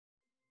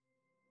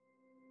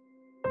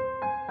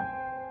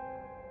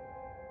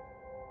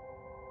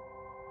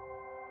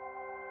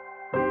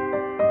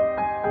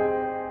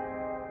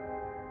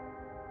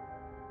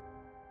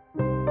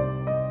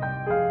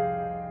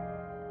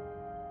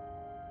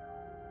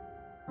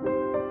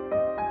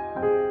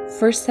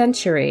For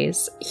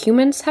centuries,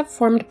 humans have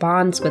formed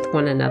bonds with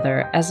one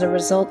another as a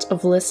result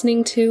of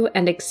listening to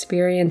and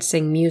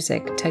experiencing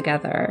music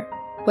together.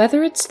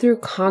 Whether it's through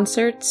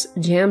concerts,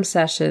 jam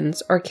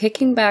sessions, or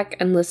kicking back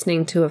and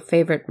listening to a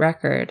favorite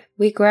record,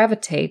 we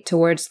gravitate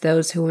towards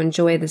those who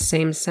enjoy the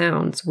same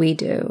sounds we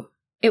do.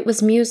 It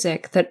was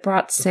music that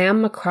brought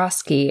Sam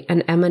McCroskey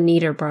and Emma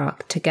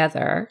Niederbrock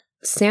together.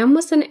 Sam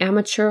was an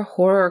amateur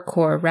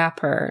horrorcore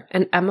rapper,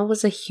 and Emma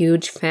was a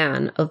huge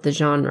fan of the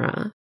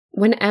genre.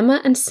 When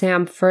Emma and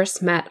Sam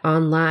first met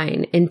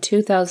online in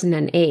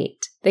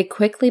 2008, they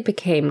quickly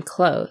became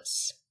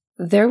close.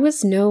 There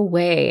was no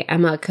way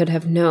Emma could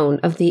have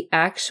known of the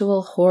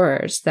actual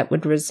horrors that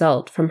would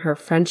result from her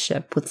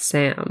friendship with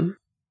Sam.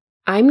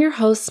 I'm your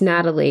host,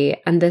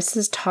 Natalie, and this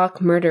is Talk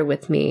Murder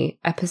With Me,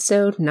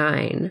 Episode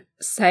 9,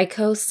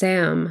 Psycho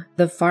Sam,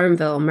 The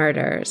Farmville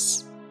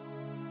Murders.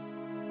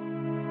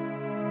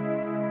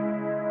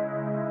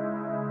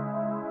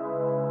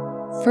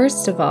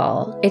 First of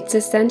all, it's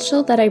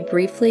essential that I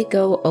briefly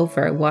go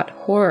over what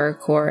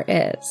horrorcore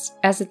is,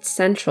 as it's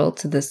central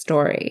to the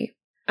story.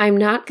 I'm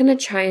not going to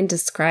try and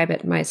describe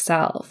it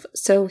myself,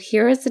 so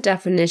here is the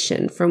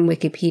definition from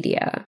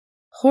Wikipedia.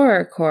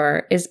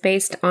 Horrorcore is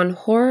based on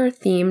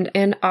horror-themed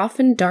and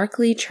often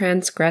darkly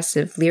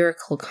transgressive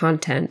lyrical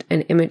content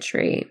and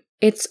imagery.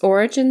 Its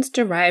origins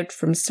derived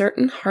from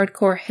certain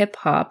hardcore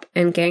hip-hop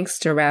and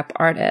gangster rap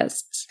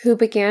artists who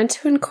began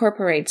to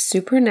incorporate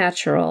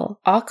supernatural,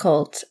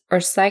 occult, or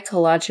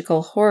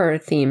psychological horror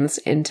themes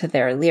into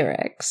their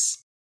lyrics.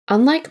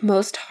 Unlike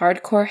most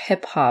hardcore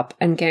hip-hop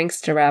and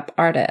gangster rap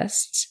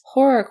artists,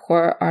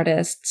 horrorcore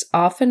artists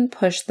often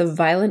push the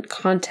violent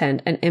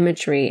content and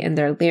imagery in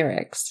their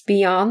lyrics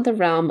beyond the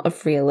realm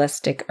of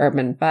realistic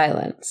urban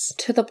violence,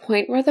 to the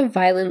point where the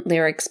violent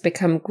lyrics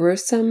become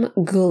gruesome,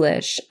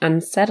 ghoulish,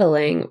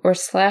 unsettling, or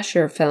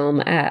slasher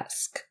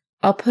film-esque.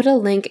 I'll put a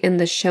link in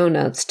the show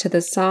notes to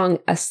the song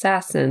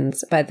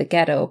Assassins by the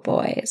Ghetto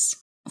Boys.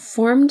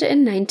 Formed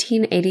in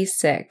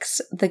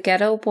 1986, the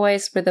Ghetto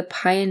Boys were the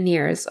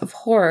pioneers of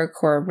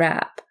horrorcore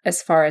rap,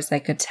 as far as I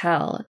could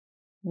tell.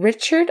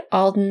 Richard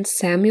Alden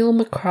Samuel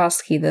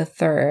McCroskey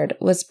III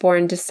was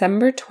born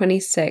December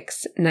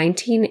 26,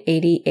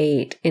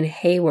 1988 in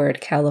Hayward,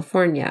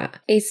 California,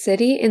 a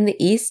city in the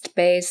East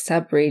Bay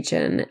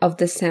subregion of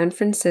the San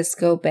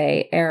Francisco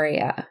Bay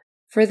Area.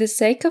 For the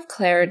sake of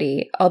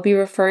clarity, I'll be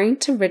referring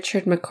to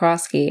Richard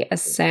McCroskey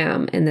as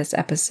Sam in this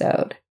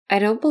episode. I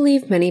don't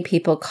believe many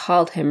people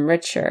called him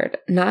Richard,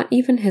 not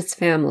even his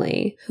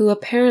family, who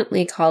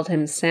apparently called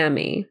him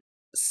Sammy.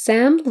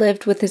 Sam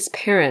lived with his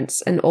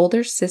parents and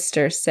older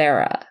sister,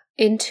 Sarah.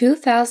 In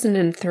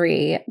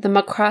 2003, the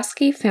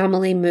McCroskey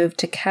family moved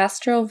to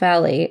Castro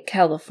Valley,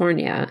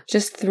 California,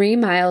 just 3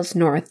 miles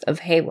north of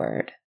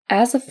Hayward.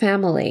 As a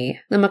family,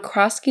 the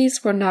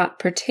McCroskeys were not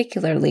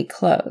particularly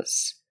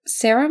close.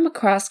 Sarah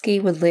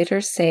McCroskey would later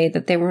say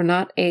that they were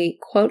not a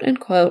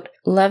quote-unquote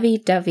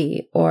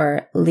lovey-dovey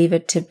or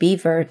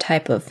leave-it-to-beaver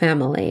type of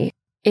family.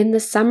 In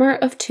the summer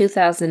of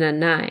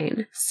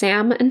 2009,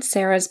 Sam and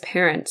Sarah's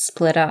parents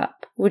split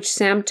up, which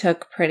Sam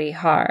took pretty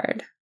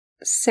hard.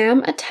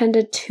 Sam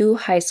attended 2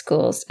 high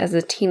schools as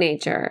a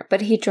teenager,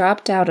 but he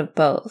dropped out of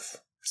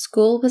both.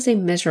 School was a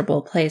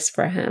miserable place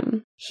for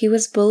him. He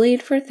was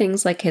bullied for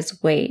things like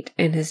his weight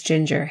and his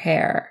ginger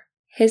hair.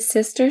 His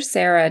sister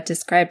Sarah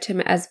described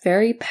him as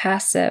very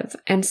passive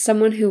and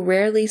someone who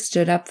rarely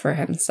stood up for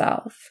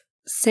himself.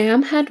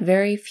 Sam had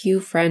very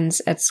few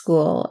friends at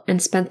school and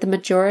spent the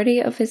majority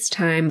of his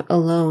time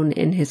alone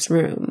in his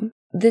room.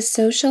 The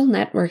social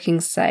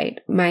networking site,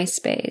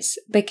 MySpace,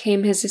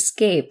 became his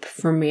escape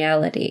from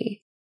reality.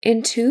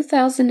 In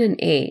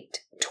 2008,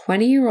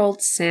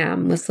 20-year-old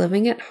Sam was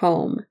living at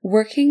home,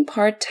 working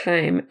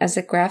part-time as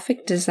a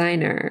graphic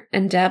designer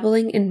and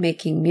dabbling in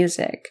making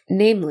music,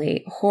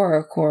 namely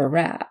horrorcore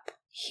rap.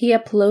 He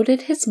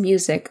uploaded his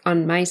music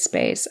on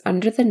MySpace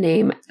under the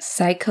name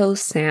Psycho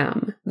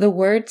Sam, the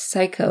word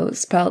psycho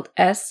spelled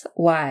S-Y-K-O.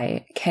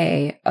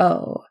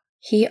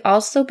 He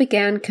also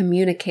began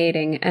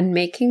communicating and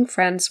making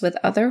friends with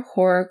other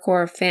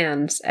horrorcore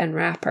fans and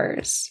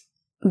rappers.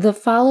 The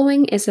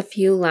following is a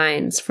few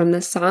lines from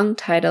the song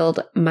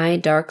titled My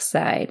Dark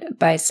Side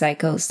by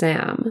Psycho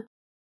Sam.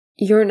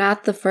 You're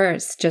not the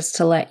first, just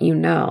to let you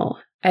know.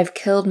 I've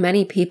killed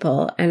many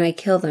people and I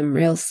kill them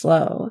real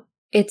slow.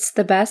 It's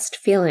the best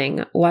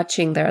feeling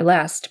watching their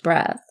last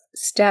breath,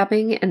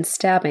 stabbing and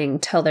stabbing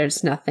till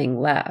there's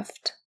nothing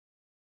left.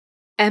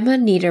 Emma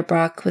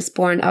Niederbrock was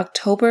born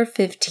October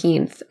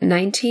 15,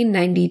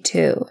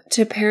 1992,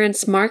 to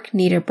parents Mark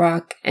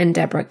Niederbrock and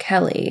Deborah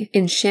Kelly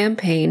in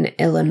Champaign,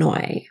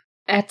 Illinois.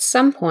 At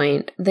some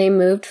point, they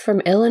moved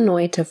from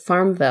Illinois to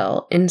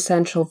Farmville in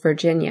Central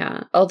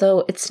Virginia,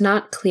 although it's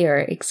not clear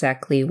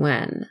exactly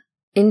when.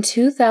 In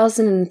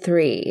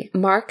 2003,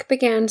 Mark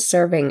began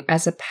serving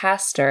as a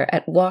pastor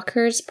at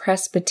Walker's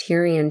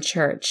Presbyterian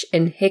Church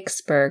in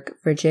Hicksburg,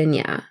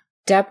 Virginia.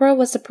 Deborah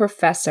was a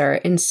professor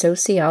in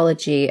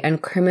sociology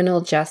and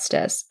criminal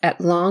justice at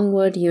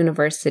Longwood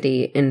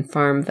University in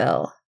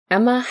Farmville.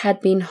 Emma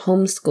had been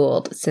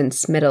homeschooled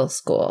since middle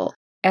school.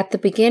 At the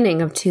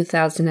beginning of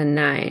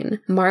 2009,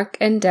 Mark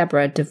and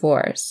Deborah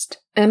divorced.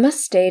 Emma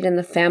stayed in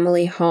the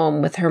family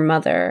home with her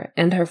mother,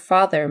 and her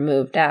father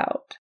moved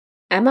out.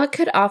 Emma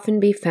could often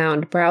be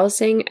found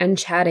browsing and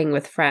chatting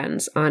with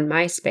friends on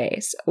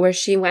MySpace, where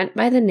she went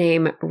by the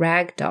name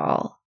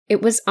Ragdoll.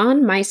 It was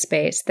on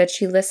MySpace that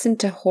she listened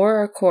to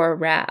horrorcore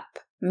rap,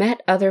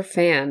 met other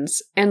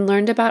fans, and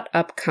learned about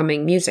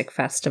upcoming music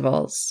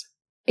festivals.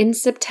 In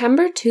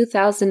September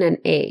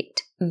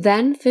 2008,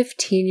 then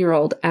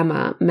 15-year-old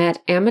Emma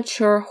met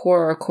amateur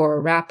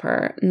horrorcore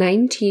rapper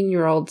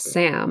 19-year-old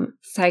Sam,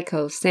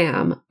 Psycho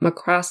Sam,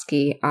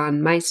 McCroskey on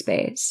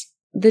MySpace.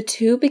 The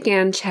two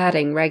began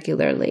chatting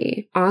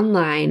regularly,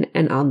 online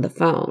and on the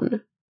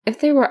phone. If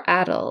they were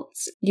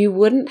adults, you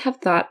wouldn't have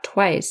thought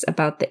twice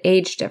about the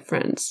age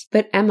difference,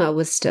 but Emma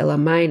was still a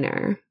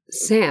minor.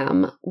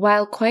 Sam,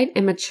 while quite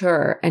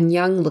immature and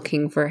young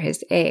looking for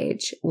his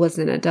age, was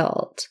an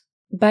adult.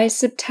 By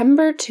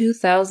September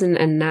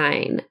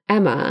 2009,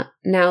 Emma,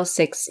 now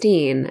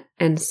 16,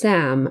 and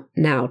Sam,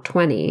 now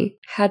 20,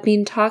 had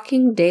been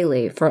talking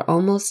daily for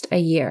almost a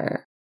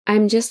year.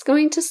 I'm just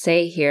going to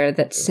say here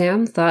that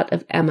Sam thought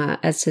of Emma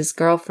as his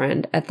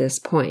girlfriend at this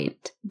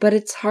point, but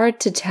it's hard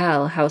to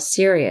tell how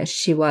serious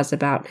she was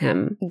about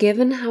him,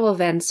 given how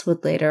events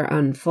would later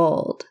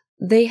unfold.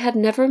 They had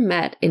never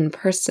met in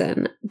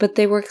person, but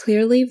they were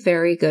clearly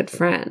very good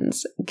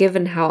friends,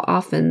 given how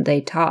often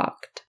they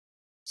talked.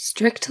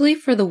 Strictly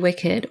for the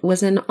Wicked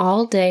was an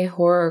all-day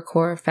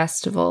horrorcore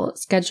festival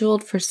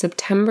scheduled for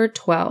September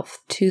 12,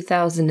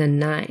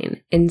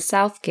 2009, in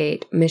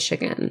Southgate,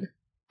 Michigan.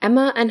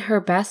 Emma and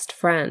her best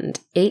friend,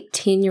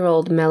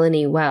 18-year-old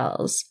Melanie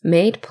Wells,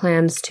 made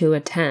plans to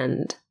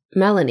attend.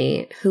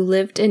 Melanie, who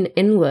lived in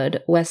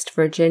Inwood, West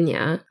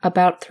Virginia,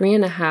 about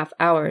 3.5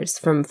 hours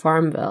from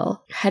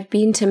Farmville, had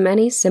been to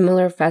many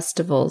similar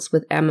festivals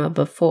with Emma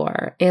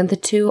before, and the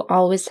two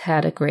always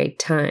had a great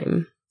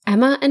time.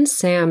 Emma and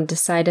Sam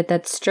decided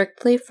that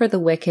Strictly for the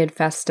Wicked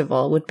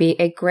festival would be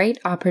a great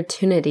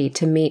opportunity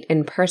to meet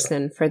in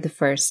person for the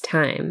first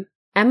time.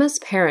 Emma's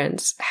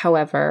parents,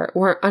 however,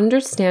 were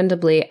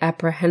understandably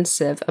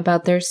apprehensive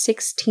about their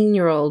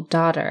 16-year-old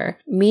daughter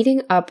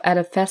meeting up at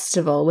a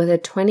festival with a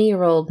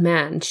 20-year-old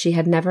man she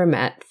had never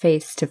met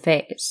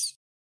face-to-face.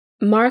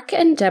 Mark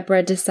and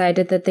Deborah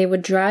decided that they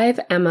would drive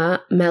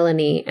Emma,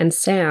 Melanie, and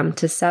Sam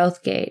to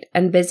Southgate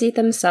and busy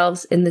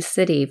themselves in the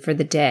city for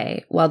the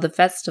day while the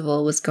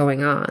festival was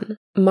going on.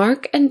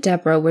 Mark and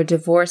Deborah were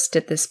divorced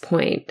at this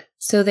point,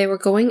 so they were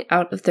going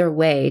out of their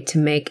way to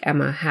make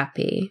Emma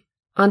happy.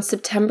 On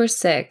September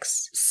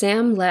 6,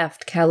 Sam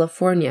left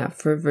California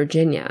for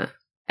Virginia.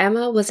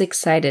 Emma was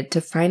excited to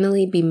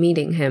finally be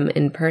meeting him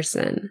in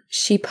person.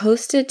 She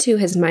posted to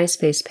his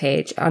MySpace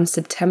page on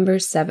September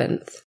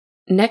 7th.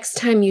 Next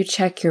time you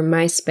check your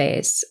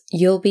MySpace,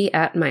 you'll be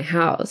at my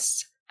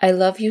house. I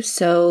love you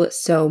so,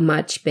 so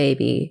much,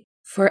 baby.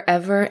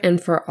 Forever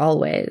and for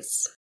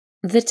always.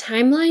 The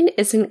timeline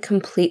isn't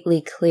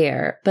completely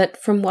clear, but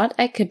from what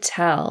I could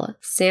tell,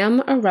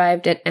 Sam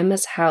arrived at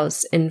Emma's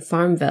house in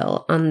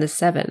Farmville on the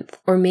 7th,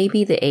 or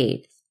maybe the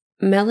 8th.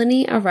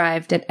 Melanie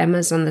arrived at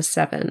Emma's on the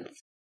 7th.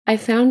 I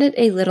found it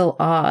a little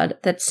odd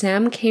that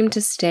Sam came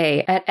to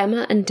stay at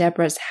Emma and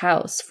Deborah's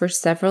house for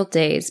several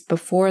days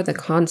before the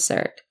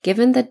concert,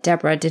 given that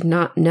Deborah did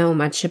not know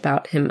much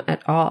about him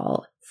at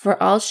all.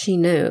 For all she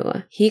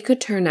knew, he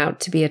could turn out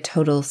to be a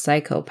total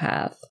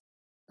psychopath.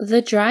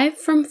 The drive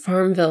from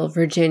Farmville,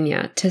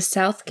 Virginia to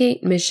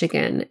Southgate,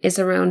 Michigan is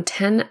around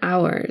 10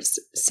 hours,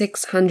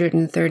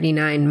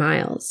 639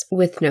 miles,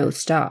 with no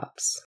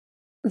stops.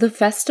 The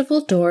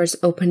festival doors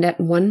opened at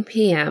 1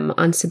 p.m.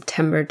 on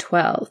September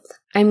 12th.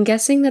 I'm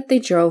guessing that they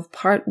drove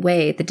part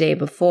way the day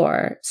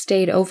before,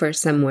 stayed over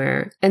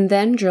somewhere, and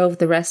then drove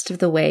the rest of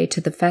the way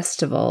to the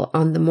festival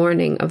on the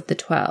morning of the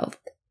 12th.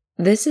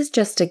 This is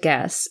just a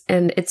guess,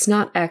 and it's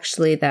not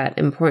actually that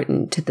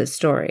important to the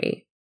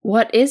story.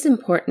 What is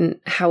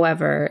important,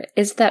 however,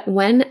 is that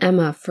when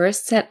Emma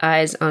first set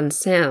eyes on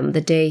Sam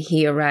the day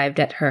he arrived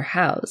at her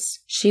house,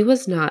 she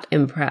was not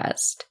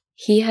impressed.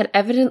 He had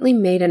evidently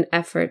made an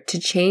effort to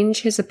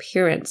change his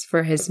appearance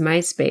for his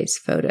MySpace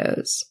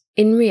photos.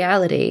 In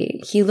reality,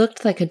 he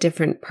looked like a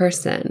different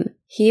person.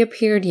 He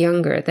appeared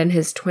younger than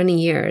his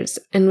 20 years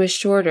and was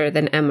shorter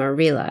than Emma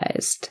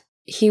realized.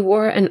 He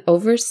wore an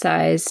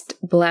oversized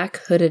black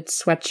hooded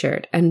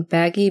sweatshirt and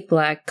baggy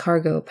black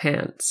cargo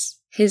pants.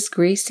 His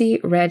greasy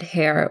red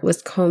hair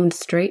was combed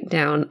straight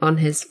down on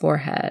his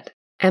forehead.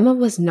 Emma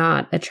was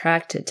not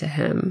attracted to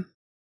him.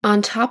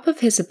 On top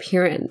of his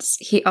appearance,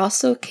 he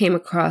also came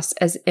across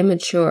as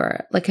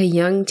immature, like a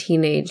young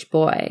teenage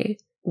boy.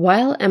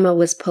 While Emma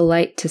was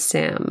polite to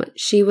Sam,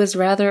 she was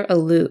rather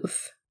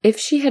aloof. If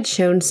she had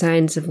shown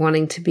signs of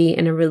wanting to be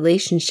in a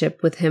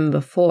relationship with him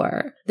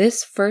before,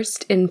 this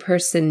first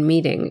in-person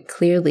meeting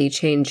clearly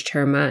changed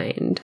her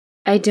mind.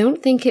 I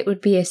don't think it would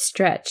be a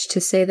stretch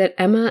to say that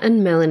Emma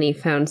and Melanie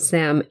found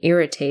Sam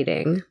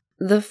irritating.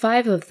 The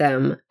 5 of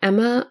them,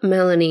 Emma,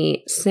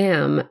 Melanie,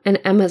 Sam, and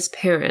Emma's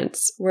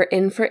parents, were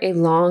in for a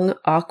long,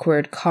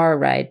 awkward car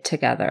ride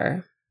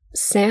together.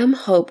 Sam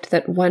hoped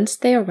that once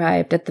they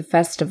arrived at the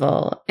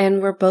festival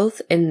and were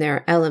both in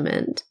their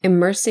element,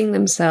 immersing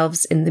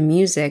themselves in the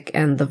music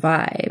and the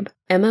vibe,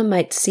 Emma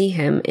might see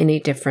him in a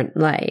different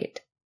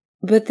light.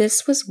 But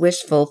this was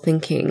wishful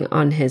thinking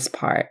on his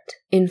part.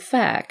 In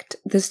fact,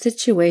 the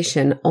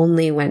situation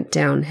only went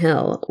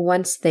downhill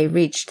once they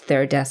reached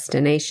their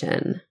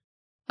destination.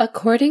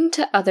 According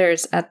to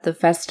others at the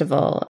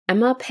festival,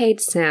 Emma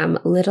paid Sam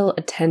little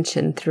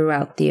attention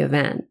throughout the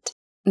event.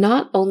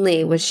 Not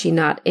only was she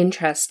not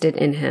interested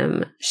in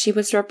him, she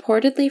was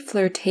reportedly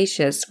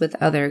flirtatious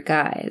with other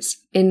guys,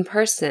 in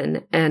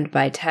person and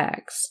by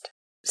text.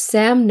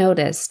 Sam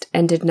noticed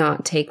and did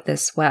not take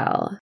this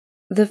well.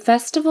 The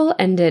festival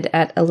ended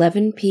at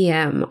 11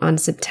 p.m. on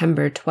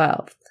September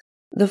 12th.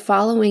 The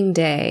following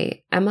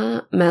day,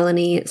 Emma,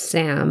 Melanie,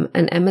 Sam,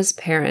 and Emma's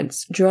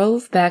parents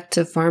drove back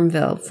to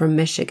Farmville from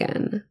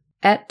Michigan.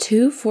 At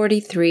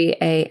 2:43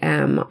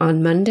 a.m.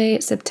 on Monday,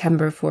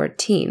 September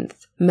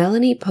 14th,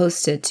 Melanie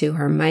posted to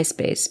her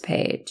MySpace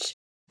page,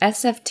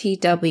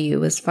 "SFTW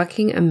was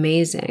fucking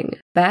amazing.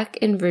 Back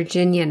in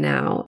Virginia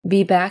now.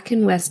 Be back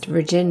in West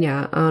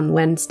Virginia on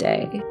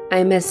Wednesday.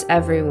 I miss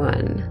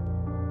everyone."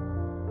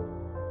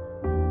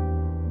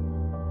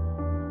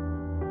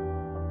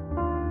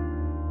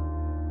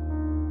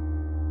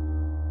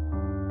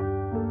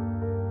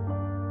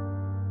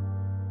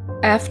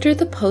 After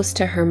the post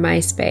to her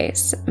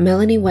MySpace,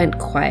 Melanie went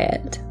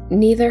quiet.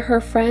 Neither her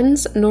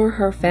friends nor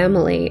her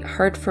family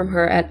heard from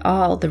her at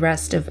all the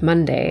rest of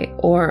Monday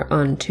or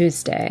on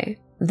Tuesday.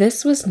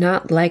 This was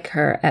not like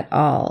her at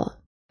all.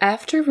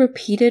 After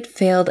repeated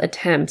failed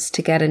attempts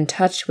to get in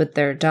touch with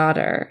their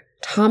daughter,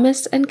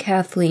 Thomas and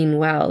Kathleen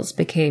Wells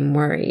became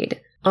worried.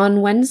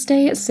 On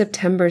Wednesday,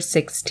 September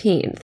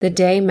 16th, the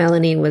day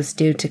Melanie was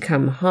due to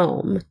come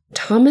home,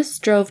 Thomas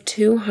drove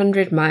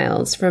 200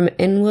 miles from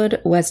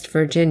Inwood, West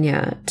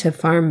Virginia to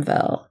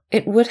Farmville.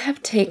 It would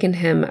have taken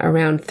him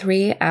around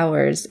 3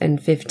 hours and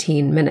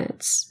 15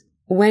 minutes.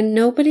 When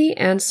nobody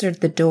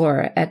answered the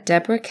door at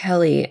Deborah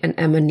Kelly and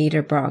Emma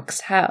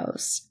Niederbrock's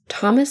house,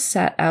 Thomas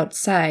sat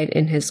outside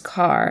in his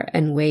car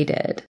and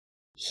waited.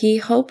 He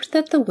hoped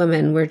that the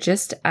women were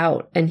just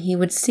out and he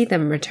would see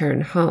them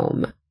return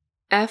home.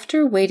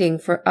 After waiting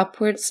for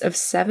upwards of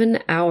 7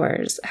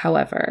 hours,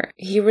 however,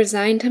 he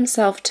resigned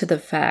himself to the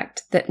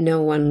fact that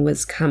no one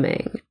was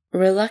coming.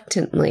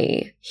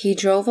 Reluctantly, he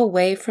drove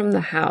away from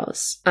the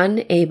house,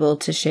 unable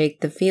to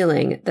shake the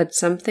feeling that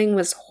something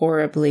was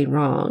horribly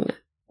wrong.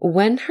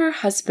 When her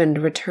husband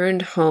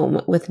returned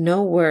home with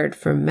no word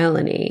from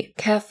Melanie,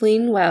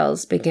 Kathleen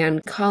Wells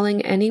began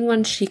calling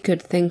anyone she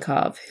could think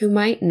of who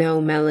might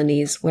know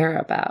Melanie's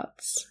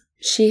whereabouts.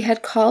 She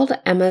had called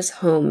Emma's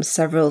home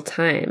several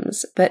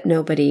times, but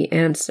nobody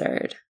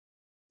answered.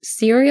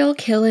 Serial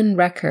Killin'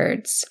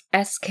 Records,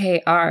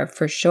 SKR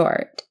for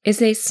short,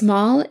 is a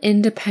small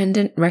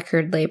independent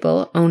record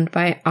label owned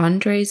by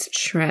Andres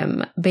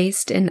Schrimm,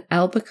 based in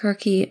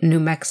Albuquerque, New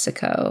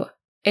Mexico.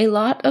 A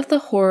lot of the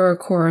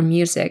horrorcore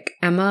music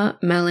Emma,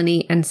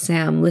 Melanie, and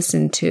Sam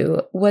listened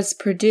to was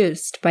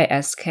produced by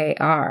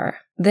SKR.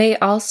 They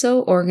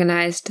also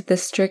organized the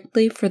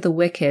Strictly for the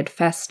Wicked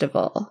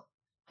festival.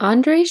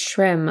 Andres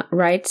Schrimm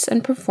writes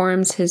and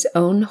performs his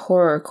own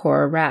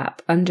horrorcore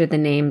rap under the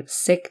name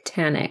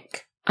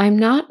Sicktanic. I'm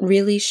not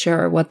really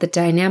sure what the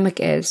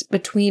dynamic is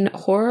between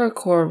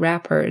horrorcore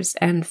rappers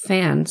and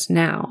fans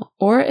now,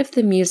 or if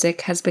the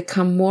music has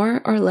become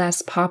more or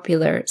less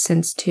popular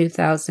since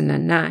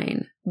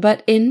 2009.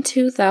 But in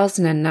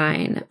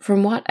 2009,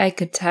 from what I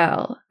could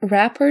tell,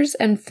 rappers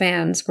and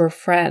fans were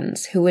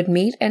friends who would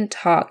meet and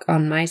talk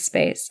on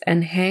MySpace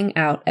and hang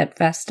out at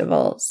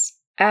festivals.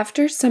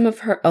 After some of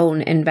her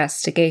own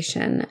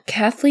investigation,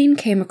 Kathleen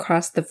came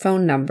across the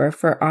phone number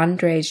for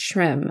Andres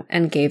Schrimm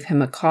and gave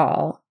him a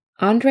call.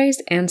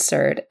 Andres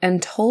answered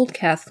and told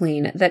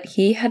Kathleen that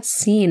he had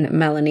seen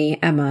Melanie,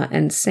 Emma,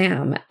 and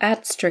Sam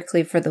at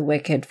Strictly for the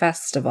Wicked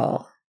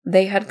festival.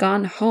 They had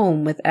gone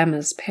home with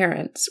Emma's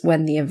parents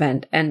when the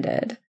event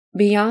ended.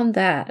 Beyond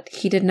that,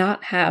 he did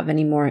not have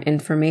any more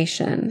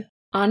information.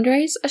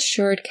 Andres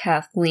assured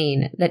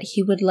Kathleen that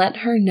he would let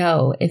her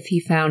know if he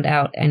found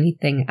out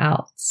anything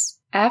else.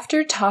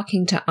 After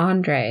talking to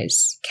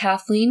Andres,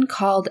 Kathleen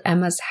called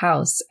Emma's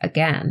house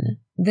again.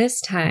 This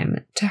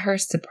time, to her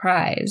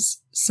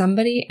surprise,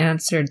 somebody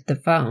answered the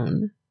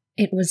phone.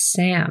 It was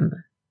Sam.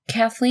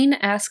 Kathleen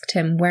asked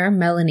him where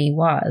Melanie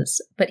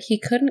was, but he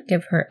couldn't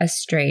give her a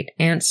straight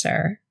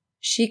answer.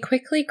 She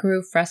quickly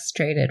grew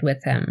frustrated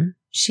with him.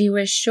 She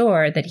was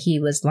sure that he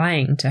was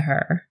lying to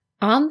her.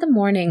 On the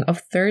morning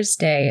of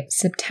Thursday,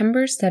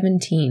 September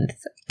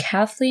 17th,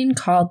 Kathleen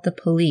called the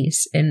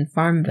police in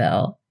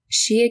Farmville.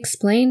 She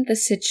explained the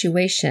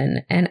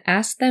situation and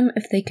asked them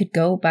if they could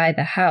go by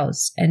the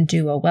house and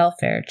do a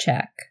welfare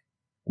check.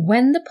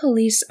 When the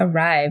police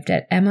arrived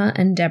at Emma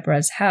and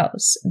Deborah's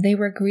house, they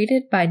were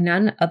greeted by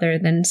none other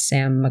than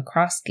Sam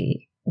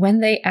McCroskey. When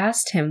they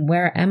asked him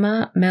where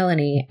Emma,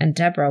 Melanie, and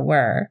Deborah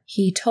were,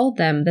 he told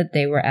them that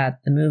they were at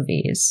the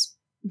movies.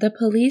 The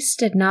police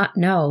did not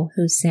know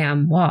who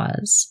Sam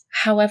was.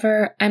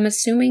 However, I'm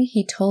assuming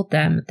he told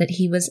them that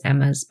he was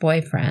Emma's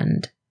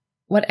boyfriend.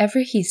 Whatever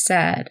he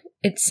said,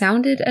 it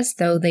sounded as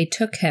though they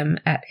took him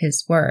at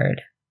his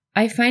word.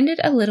 I find it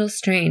a little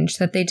strange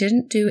that they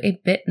didn't do a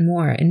bit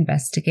more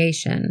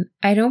investigation.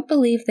 I don't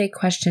believe they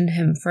questioned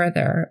him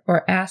further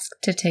or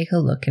asked to take a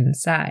look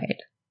inside.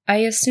 I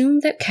assume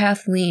that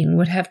Kathleen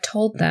would have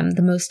told them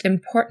the most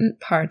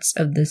important parts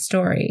of the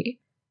story.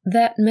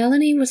 That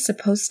Melanie was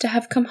supposed to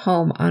have come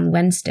home on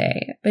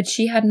Wednesday, but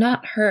she had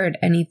not heard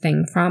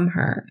anything from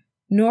her.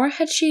 Nor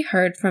had she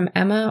heard from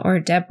Emma or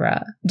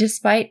Deborah,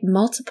 despite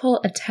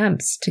multiple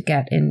attempts to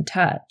get in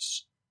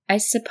touch. I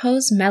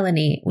suppose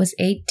Melanie was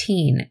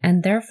 18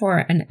 and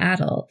therefore an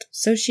adult,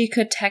 so she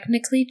could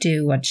technically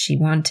do what she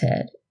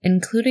wanted,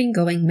 including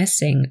going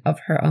missing of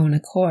her own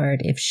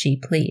accord if she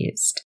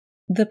pleased.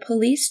 The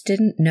police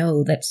didn't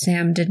know that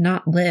Sam did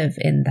not live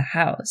in the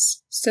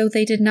house, so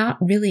they did not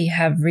really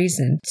have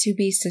reason to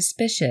be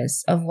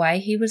suspicious of why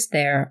he was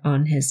there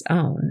on his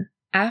own.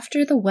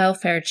 After the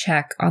welfare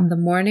check on the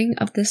morning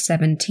of the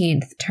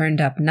 17th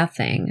turned up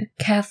nothing,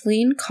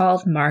 Kathleen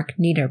called Mark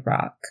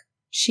Niederbrock.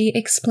 She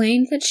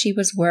explained that she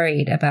was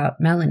worried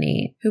about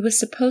Melanie, who was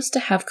supposed to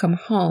have come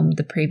home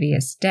the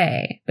previous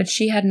day, but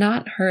she had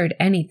not heard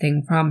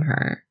anything from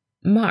her.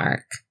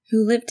 Mark,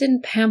 who lived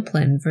in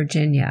Pamplin,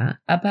 Virginia,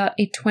 about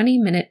a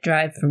 20-minute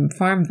drive from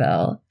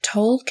Farmville,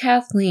 told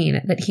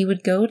Kathleen that he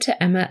would go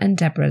to Emma and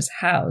Deborah's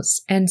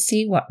house and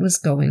see what was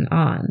going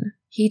on.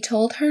 He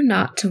told her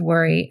not to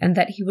worry and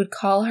that he would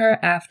call her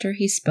after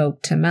he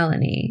spoke to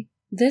Melanie.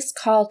 This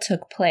call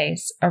took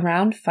place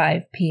around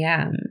 5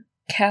 p.m.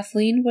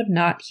 Kathleen would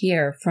not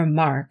hear from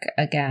Mark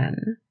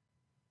again.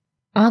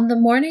 On the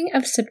morning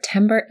of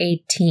September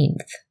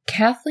 18th,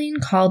 Kathleen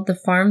called the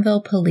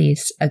Farmville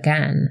police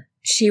again.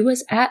 She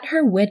was at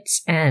her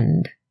wit's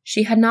end.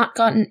 She had not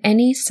gotten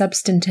any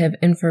substantive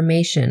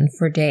information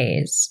for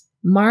days.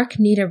 Mark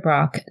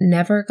Niederbrock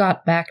never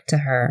got back to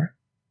her.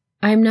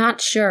 I'm not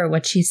sure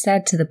what she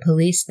said to the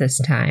police this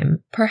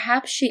time.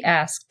 Perhaps she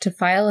asked to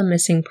file a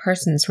missing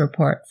persons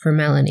report for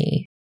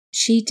Melanie.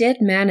 She did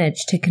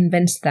manage to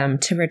convince them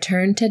to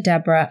return to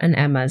Deborah and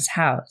Emma's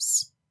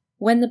house.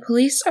 When the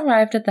police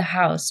arrived at the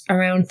house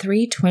around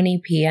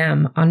 3:20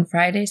 p.m. on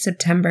Friday,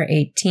 September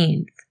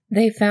 18th,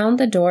 they found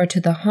the door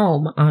to the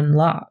home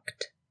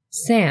unlocked.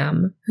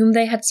 Sam, whom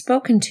they had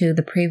spoken to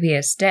the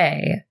previous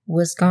day,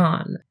 was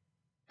gone.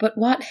 But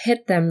what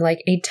hit them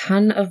like a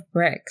ton of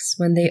bricks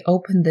when they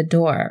opened the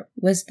door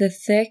was the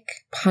thick,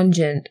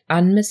 pungent,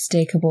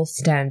 unmistakable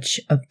stench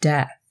of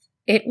death.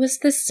 It was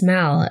the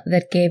smell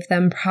that gave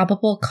them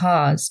probable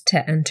cause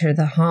to enter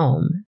the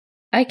home.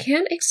 I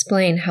can't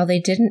explain how they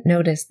didn't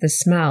notice the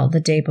smell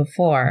the day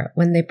before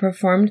when they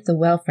performed the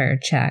welfare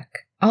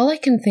check. All I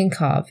can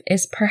think of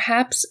is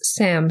perhaps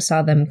Sam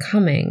saw them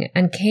coming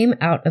and came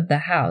out of the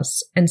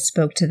house and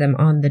spoke to them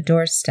on the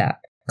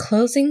doorstep,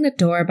 closing the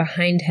door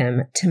behind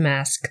him to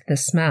mask the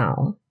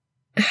smell.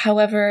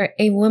 However,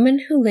 a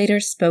woman who later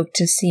spoke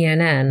to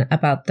CNN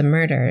about the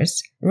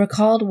murders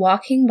recalled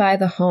walking by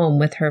the home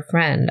with her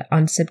friend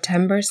on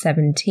September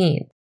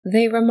 17th.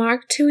 They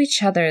remarked to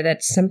each other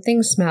that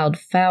something smelled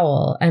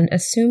foul and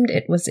assumed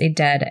it was a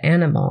dead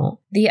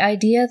animal. The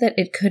idea that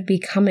it could be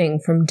coming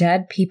from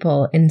dead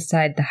people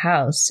inside the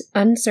house,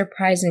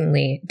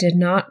 unsurprisingly, did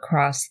not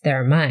cross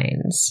their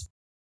minds.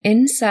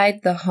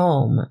 Inside the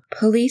home,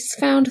 police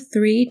found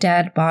 3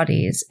 dead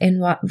bodies in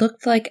what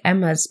looked like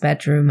Emma's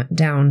bedroom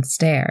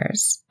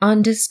downstairs.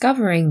 On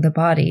discovering the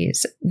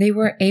bodies, they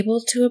were able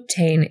to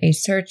obtain a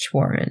search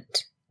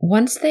warrant.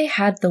 Once they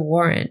had the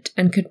warrant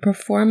and could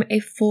perform a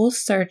full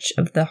search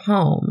of the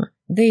home,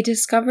 they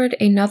discovered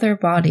another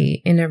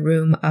body in a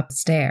room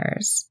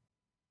upstairs.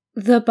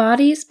 The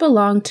bodies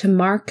belonged to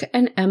Mark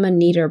and Emma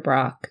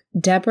Niederbrock,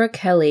 Deborah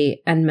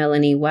Kelly, and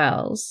Melanie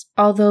Wells,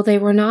 although they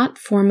were not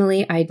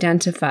formally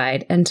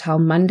identified until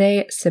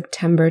Monday,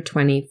 September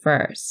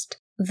 21st.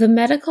 The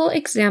medical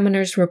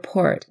examiner's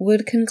report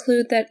would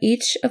conclude that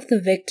each of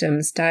the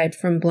victims died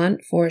from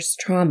blunt force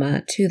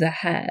trauma to the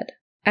head.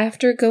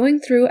 After going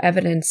through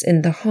evidence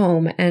in the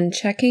home and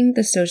checking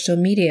the social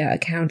media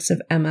accounts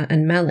of Emma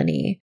and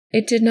Melanie,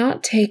 it did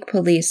not take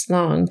police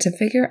long to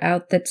figure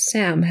out that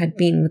Sam had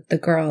been with the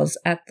girls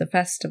at the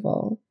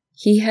festival.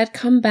 He had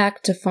come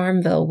back to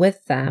Farmville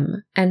with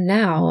them, and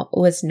now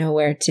was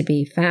nowhere to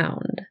be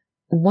found.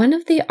 One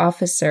of the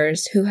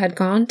officers who had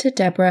gone to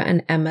Deborah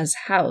and Emma's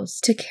house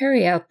to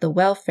carry out the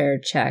welfare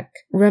check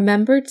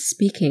remembered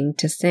speaking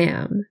to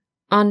Sam.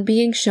 On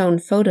being shown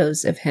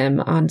photos of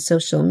him on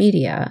social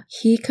media,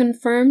 he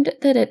confirmed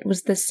that it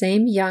was the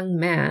same young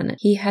man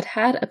he had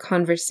had a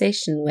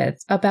conversation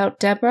with about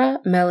Deborah,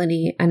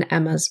 Melanie, and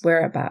Emma's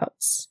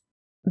whereabouts.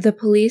 The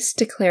police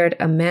declared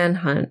a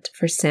manhunt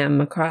for Sam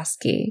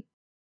McCroskey.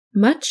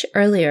 Much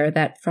earlier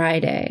that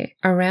Friday,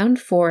 around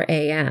 4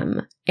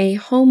 a.m., a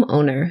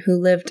homeowner who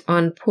lived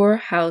on Poor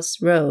House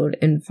Road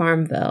in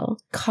Farmville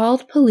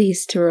called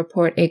police to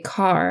report a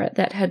car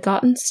that had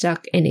gotten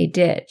stuck in a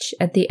ditch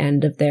at the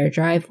end of their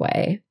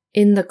driveway.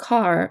 In the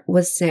car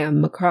was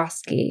Sam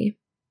McCroskey.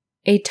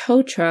 A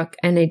tow truck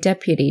and a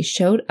deputy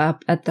showed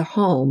up at the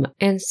home,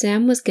 and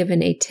Sam was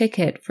given a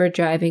ticket for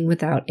driving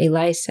without a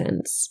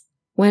license.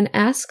 When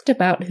asked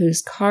about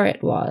whose car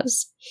it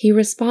was, he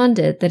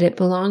responded that it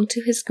belonged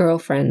to his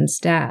girlfriend's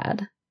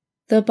dad.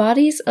 The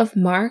bodies of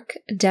Mark,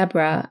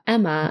 Deborah,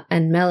 Emma,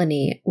 and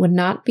Melanie would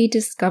not be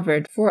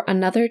discovered for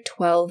another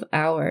 12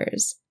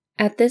 hours.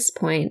 At this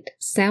point,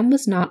 Sam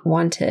was not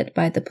wanted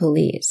by the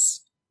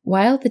police.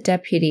 While the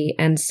deputy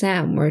and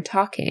Sam were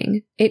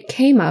talking, it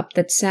came up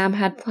that Sam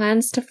had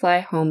plans to fly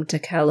home to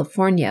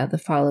California the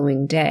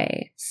following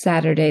day,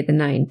 Saturday the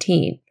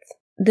 19th.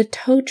 The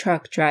tow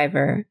truck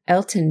driver,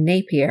 Elton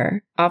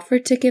Napier,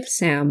 offered to give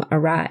Sam a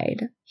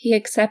ride. He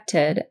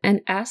accepted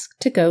and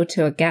asked to go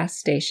to a gas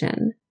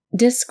station.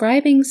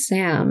 Describing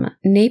Sam,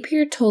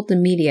 Napier told the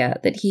media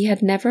that he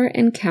had never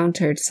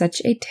encountered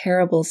such a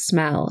terrible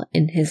smell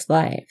in his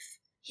life.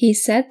 He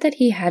said that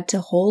he had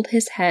to hold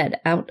his head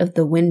out of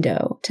the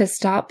window to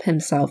stop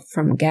himself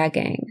from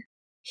gagging.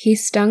 He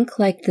stunk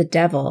like the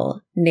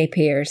devil,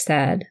 Napier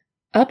said.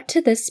 Up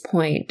to this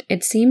point,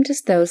 it seemed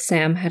as though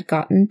Sam had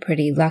gotten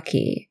pretty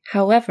lucky.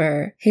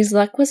 However, his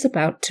luck was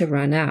about to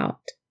run out.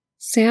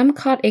 Sam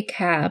caught a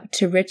cab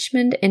to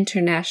Richmond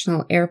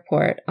International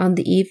Airport on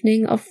the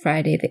evening of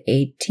Friday the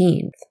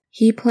 18th.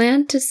 He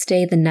planned to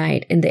stay the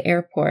night in the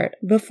airport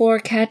before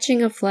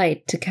catching a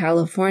flight to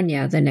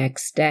California the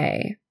next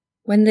day.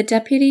 When the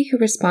deputy who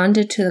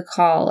responded to the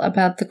call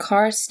about the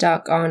car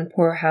stuck on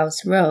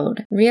Poorhouse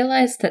Road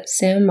realized that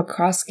Sam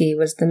McCroskey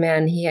was the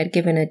man he had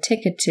given a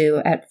ticket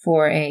to at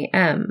 4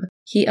 a.m.,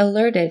 he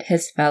alerted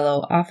his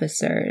fellow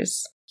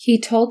officers. He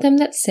told them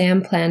that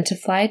Sam planned to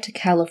fly to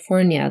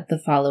California the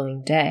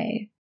following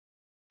day.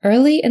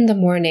 Early in the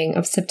morning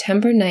of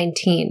September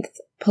 19th,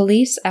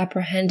 police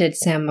apprehended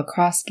Sam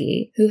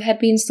McCroskey, who had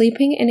been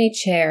sleeping in a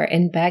chair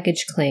in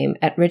baggage claim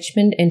at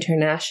Richmond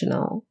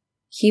International.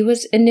 He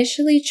was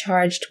initially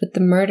charged with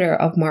the murder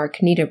of Mark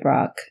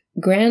Niederbrock,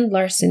 grand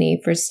larceny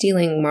for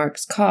stealing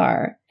Mark's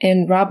car,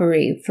 and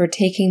robbery for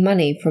taking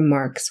money from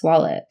Mark's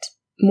wallet.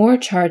 More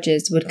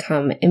charges would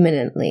come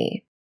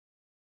imminently.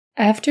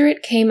 After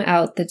it came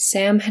out that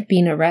Sam had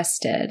been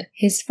arrested,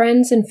 his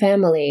friends and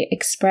family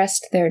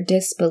expressed their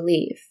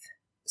disbelief.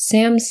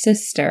 Sam's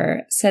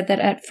sister said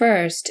that at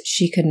first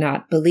she could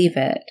not believe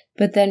it,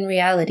 but then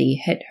reality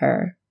hit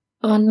her.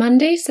 On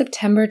Monday,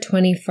 September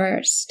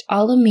 21st,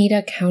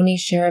 Alameda County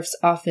Sheriff's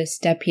Office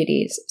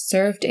deputies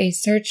served a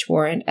search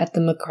warrant at the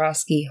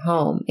McCroskey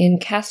home in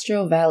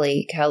Castro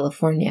Valley,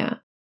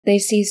 California. They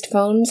seized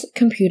phones,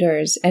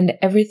 computers, and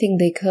everything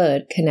they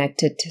could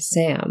connected to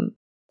Sam.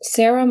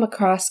 Sarah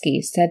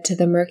McCroskey said to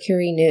the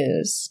Mercury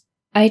News,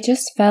 "I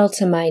just fell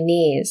to my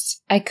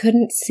knees. I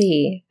couldn't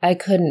see. I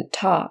couldn't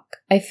talk.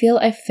 I feel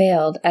I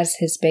failed as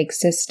his big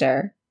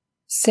sister."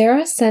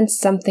 Sarah sensed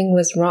something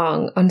was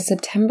wrong on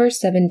September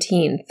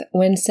 17th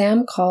when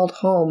Sam called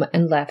home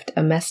and left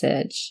a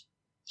message.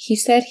 He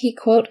said he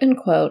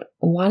quote-unquote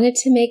wanted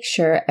to make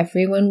sure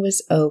everyone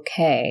was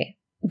okay.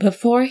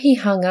 Before he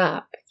hung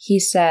up,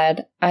 he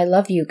said, "I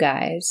love you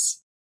guys."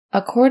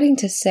 According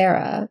to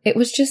Sarah, it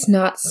was just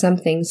not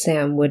something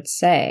Sam would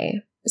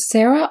say.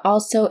 Sarah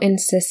also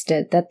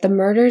insisted that the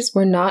murders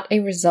were not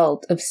a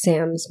result of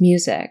Sam's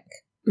music.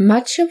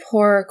 Much of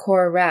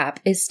horrorcore rap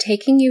is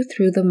taking you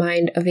through the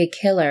mind of a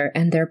killer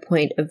and their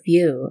point of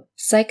view.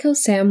 Psycho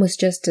Sam was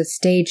just a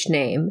stage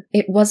name.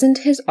 It wasn't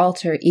his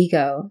alter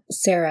ego,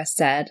 Sarah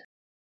said.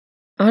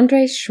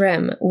 Andre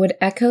Schrimm would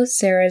echo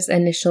Sarah's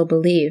initial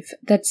belief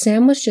that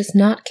Sam was just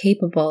not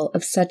capable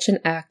of such an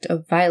act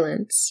of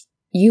violence.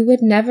 You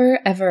would never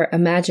ever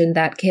imagine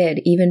that kid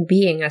even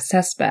being a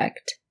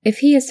suspect. If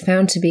he is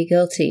found to be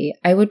guilty,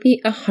 I would be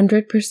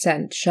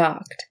 100%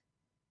 shocked.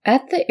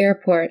 At the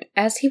airport,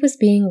 as he was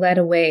being led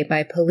away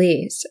by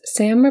police,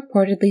 Sam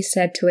reportedly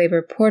said to a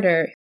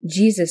reporter,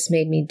 "Jesus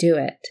made me do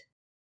it."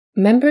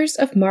 Members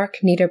of Mark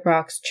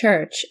Niederbrock's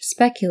church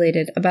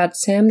speculated about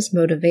Sam's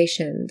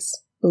motivations.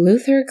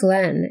 Luther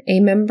Glenn,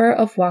 a member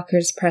of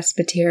Walker's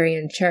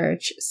Presbyterian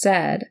Church,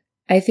 said,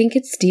 "I think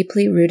it's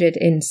deeply rooted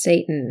in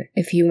Satan,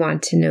 if you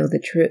want to know the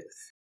truth."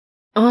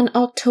 On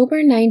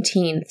October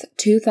 19th,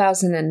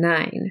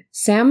 2009,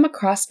 Sam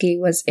McCroskey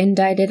was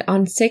indicted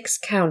on 6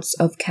 counts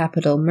of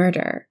capital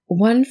murder,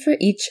 1 for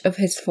each of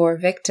his 4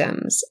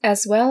 victims,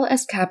 as well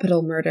as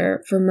capital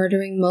murder for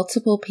murdering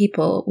multiple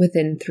people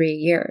within 3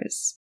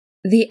 years.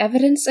 The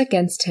evidence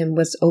against him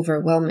was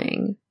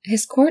overwhelming.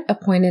 His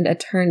court-appointed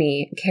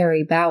attorney,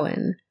 Carrie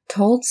Bowen,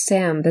 told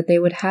Sam that they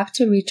would have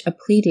to reach a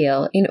plea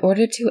deal in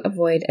order to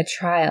avoid a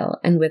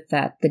trial and with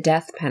that the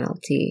death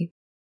penalty.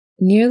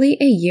 Nearly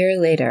a year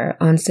later,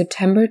 on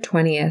September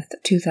 20th,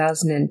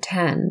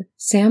 2010,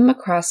 Sam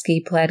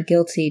McCroskey pled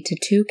guilty to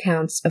 2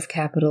 counts of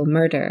capital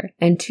murder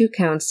and 2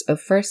 counts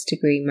of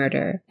first-degree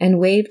murder and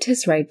waived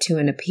his right to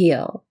an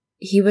appeal.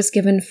 He was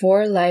given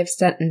 4 life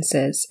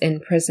sentences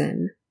in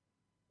prison.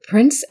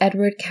 Prince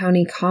Edward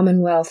County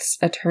Commonwealth's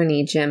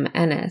attorney Jim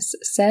Ennis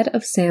said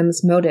of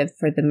Sam's motive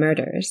for the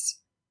murders,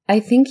 I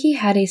think he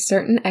had a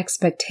certain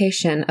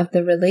expectation of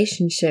the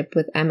relationship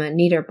with Emma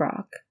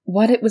Niederbrock,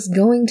 what it was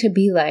going to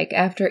be like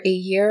after a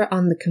year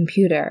on the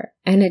computer,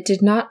 and it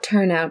did not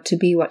turn out to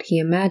be what he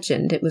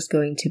imagined it was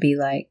going to be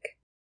like.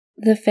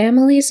 The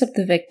families of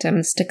the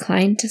victims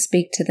declined to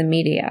speak to the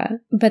media,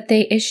 but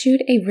they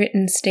issued a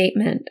written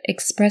statement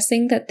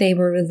expressing that they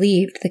were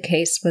relieved the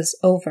case was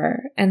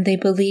over and they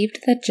believed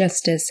that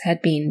justice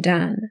had been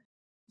done.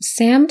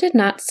 Sam did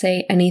not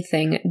say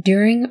anything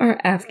during or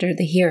after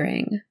the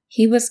hearing.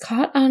 He was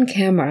caught on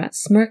camera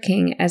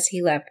smirking as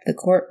he left the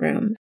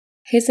courtroom.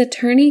 His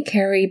attorney,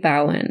 Carrie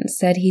Bowen,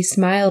 said he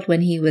smiled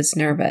when he was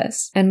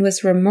nervous and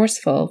was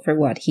remorseful for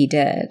what he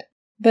did.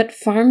 But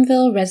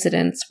Farmville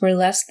residents were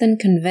less than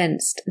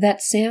convinced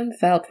that Sam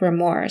felt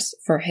remorse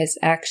for his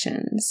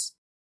actions.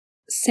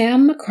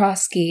 Sam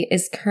McCroskey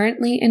is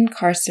currently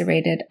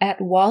incarcerated at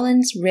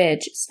Wallens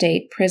Ridge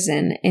State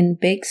Prison in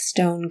Big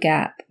Stone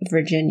Gap,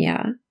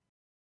 Virginia.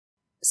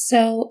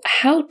 So,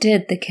 how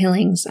did the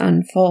killings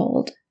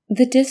unfold?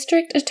 The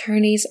district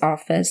attorney's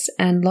office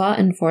and law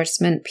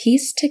enforcement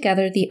pieced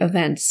together the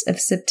events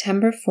of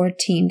September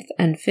 14th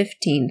and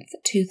 15th,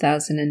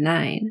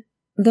 2009.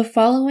 The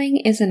following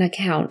is an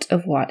account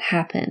of what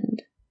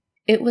happened.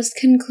 It was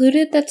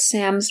concluded that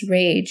Sam's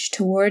rage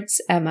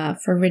towards Emma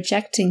for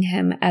rejecting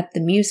him at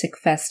the music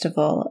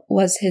festival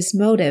was his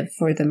motive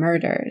for the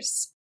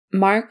murders.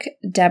 Mark,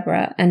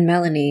 Deborah, and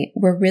Melanie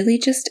were really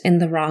just in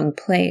the wrong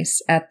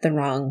place at the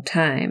wrong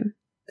time.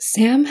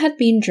 Sam had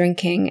been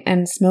drinking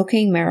and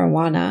smoking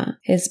marijuana,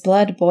 his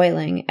blood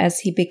boiling as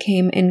he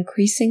became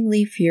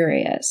increasingly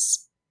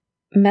furious.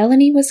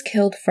 Melanie was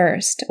killed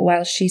first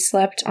while she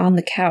slept on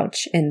the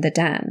couch in the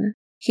den.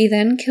 He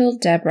then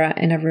killed Deborah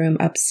in a room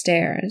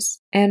upstairs,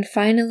 and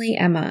finally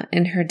Emma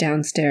in her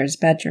downstairs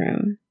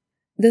bedroom.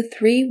 The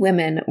three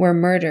women were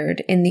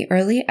murdered in the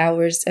early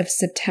hours of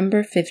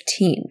September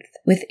 15th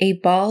with a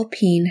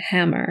ball-peen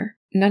hammer.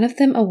 None of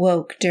them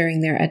awoke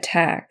during their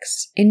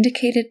attacks,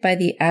 indicated by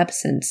the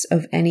absence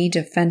of any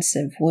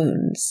defensive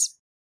wounds.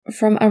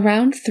 From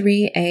around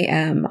 3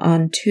 a.m.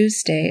 on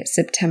Tuesday,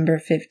 September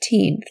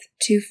 15th,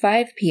 to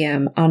 5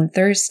 p.m. on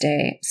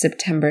Thursday,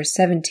 September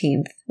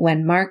 17th,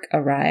 when Mark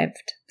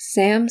arrived,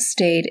 Sam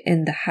stayed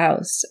in the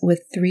house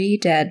with 3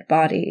 dead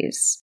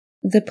bodies.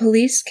 The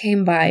police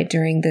came by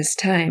during this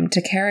time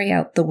to carry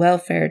out the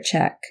welfare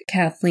check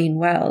Kathleen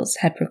Wells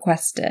had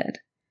requested.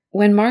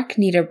 When Mark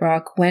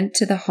Niederbrock went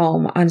to the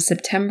home on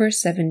September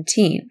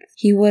 17th,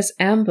 he was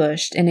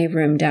ambushed in a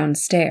room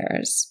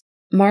downstairs.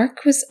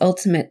 Mark was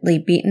ultimately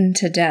beaten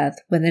to death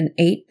with an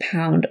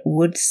 8-pound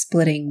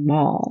wood-splitting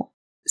maul.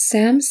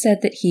 Sam said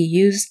that he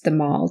used the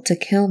maul to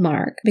kill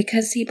Mark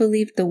because he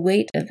believed the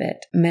weight of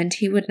it meant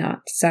he would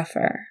not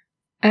suffer.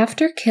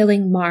 After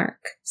killing Mark,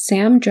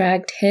 Sam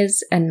dragged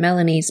his and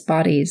Melanie's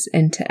bodies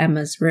into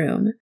Emma's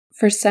room.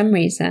 For some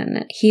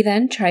reason, he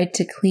then tried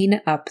to clean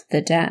up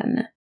the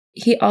den.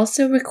 He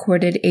also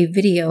recorded a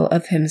video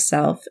of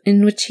himself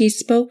in which he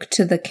spoke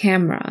to the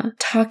camera,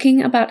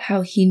 talking about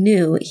how he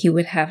knew he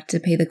would have to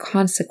pay the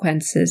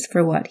consequences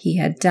for what he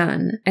had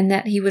done, and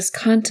that he was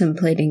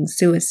contemplating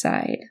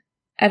suicide.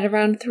 At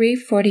around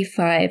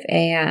 3:45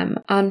 a.m.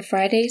 on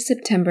Friday,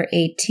 September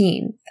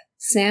 18th,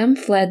 Sam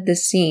fled the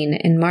scene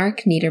in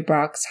Mark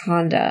Niederbrock's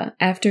Honda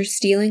after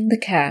stealing the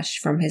cash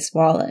from his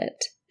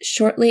wallet.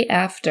 Shortly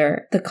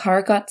after, the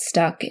car got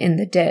stuck in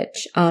the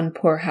ditch on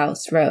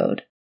Poorhouse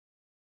Road.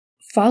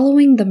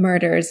 Following the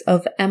murders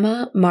of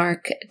Emma,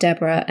 Mark,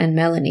 Deborah, and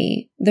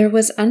Melanie, there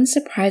was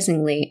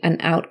unsurprisingly an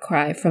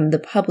outcry from the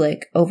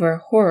public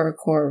over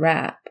horrorcore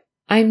rap.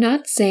 I'm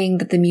not saying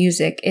that the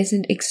music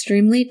isn't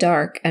extremely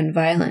dark and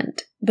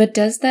violent, but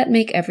does that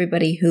make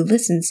everybody who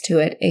listens to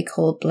it a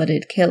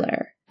cold-blooded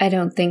killer? I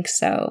don't think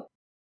so.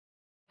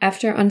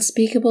 After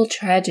unspeakable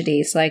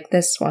tragedies like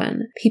this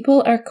one,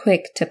 people are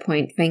quick to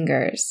point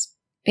fingers.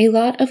 A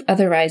lot of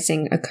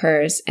otherizing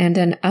occurs and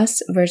an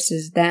us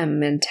versus them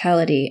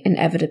mentality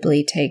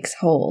inevitably takes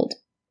hold.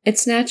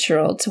 It's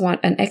natural to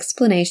want an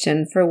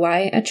explanation for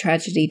why a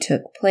tragedy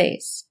took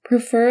place,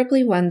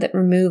 preferably one that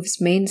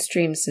removes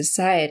mainstream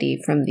society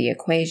from the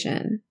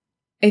equation.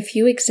 A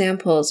few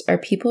examples are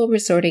people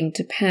resorting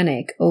to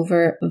panic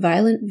over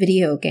violent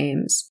video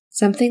games,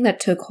 something that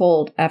took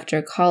hold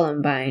after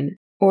Columbine,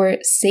 or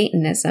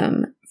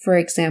Satanism, for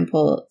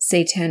example,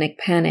 Satanic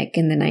Panic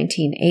in the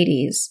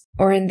 1980s,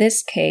 or in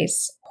this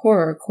case,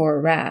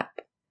 horrorcore rap.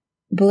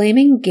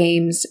 Blaming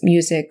games,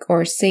 music,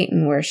 or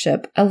Satan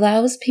worship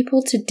allows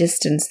people to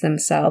distance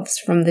themselves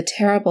from the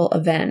terrible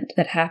event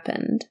that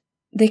happened.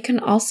 They can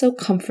also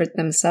comfort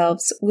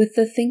themselves with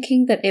the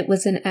thinking that it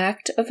was an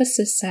act of a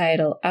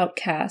societal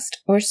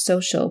outcast or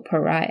social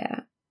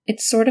pariah.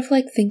 It's sort of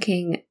like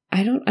thinking,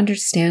 I don't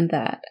understand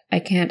that. I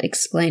can't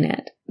explain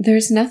it.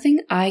 There's nothing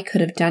I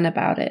could have done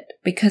about it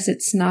because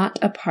it's not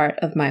a part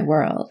of my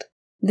world.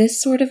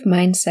 This sort of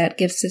mindset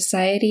gives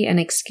society an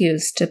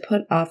excuse to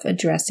put off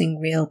addressing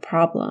real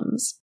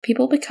problems.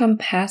 People become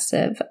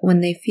passive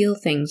when they feel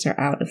things are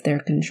out of their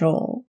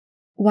control.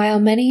 While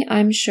many,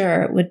 I'm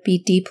sure, would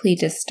be deeply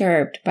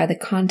disturbed by the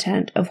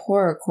content of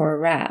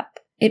horrorcore rap,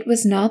 It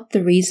was not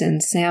the reason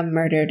Sam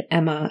murdered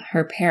Emma,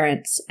 her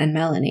parents, and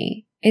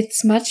Melanie.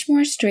 It's much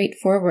more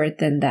straightforward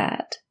than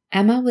that.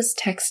 Emma was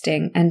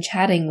texting and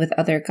chatting with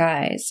other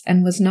guys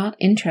and was not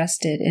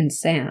interested in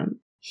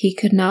Sam. He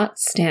could not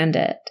stand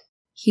it.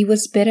 He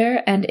was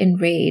bitter and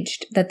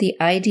enraged that the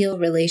ideal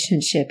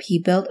relationship he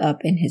built up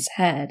in his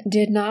head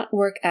did not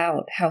work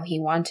out how he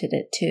wanted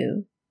it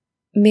to.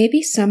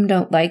 Maybe some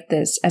don't like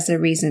this as a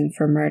reason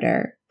for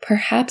murder,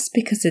 perhaps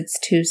because it's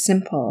too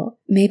simple,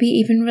 maybe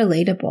even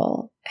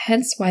relatable,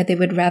 hence why they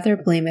would rather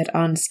blame it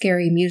on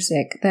scary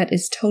music that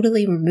is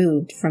totally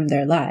removed from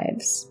their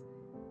lives.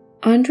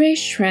 Andre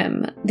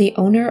Schrimm, the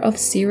owner of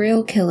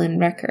Serial Killin'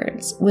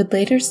 Records, would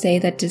later say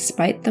that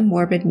despite the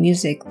morbid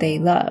music they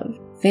love,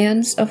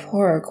 fans of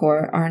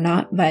horrorcore are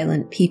not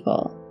violent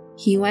people.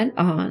 He went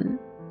on,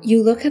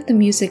 "You look at the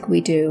music we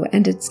do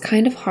and it's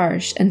kind of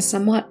harsh and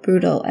somewhat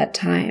brutal at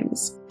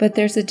times, but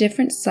there's a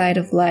different side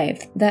of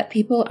life that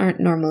people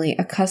aren't normally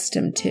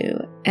accustomed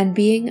to, and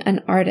being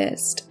an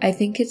artist, I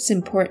think it's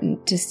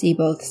important to see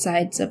both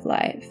sides of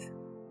life."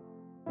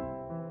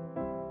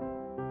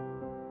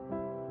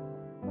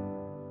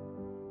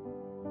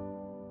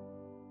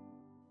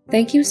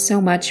 Thank you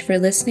so much for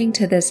listening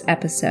to this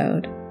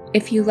episode.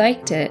 If you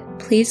liked it,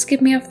 please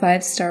give me a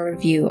 5-star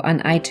review on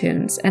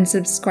iTunes and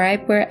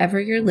subscribe wherever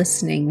you're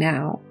listening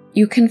now.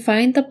 You can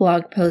find the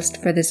blog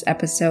post for this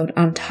episode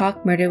on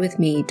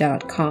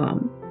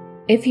talkmurderwithme.com.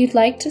 If you'd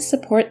like to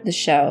support the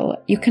show,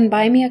 you can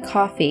buy me a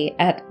coffee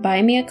at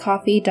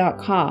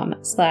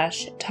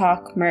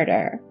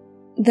buymeacoffee.com/talkmurder.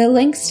 The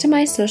links to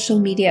my social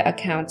media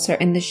accounts are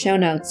in the show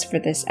notes for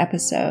this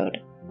episode.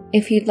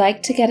 If you'd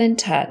like to get in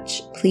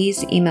touch,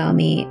 please email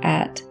me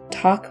at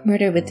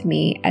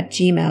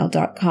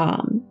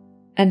talkmurderwithme@gmail.com.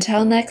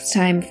 Until next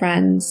time,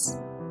 friends.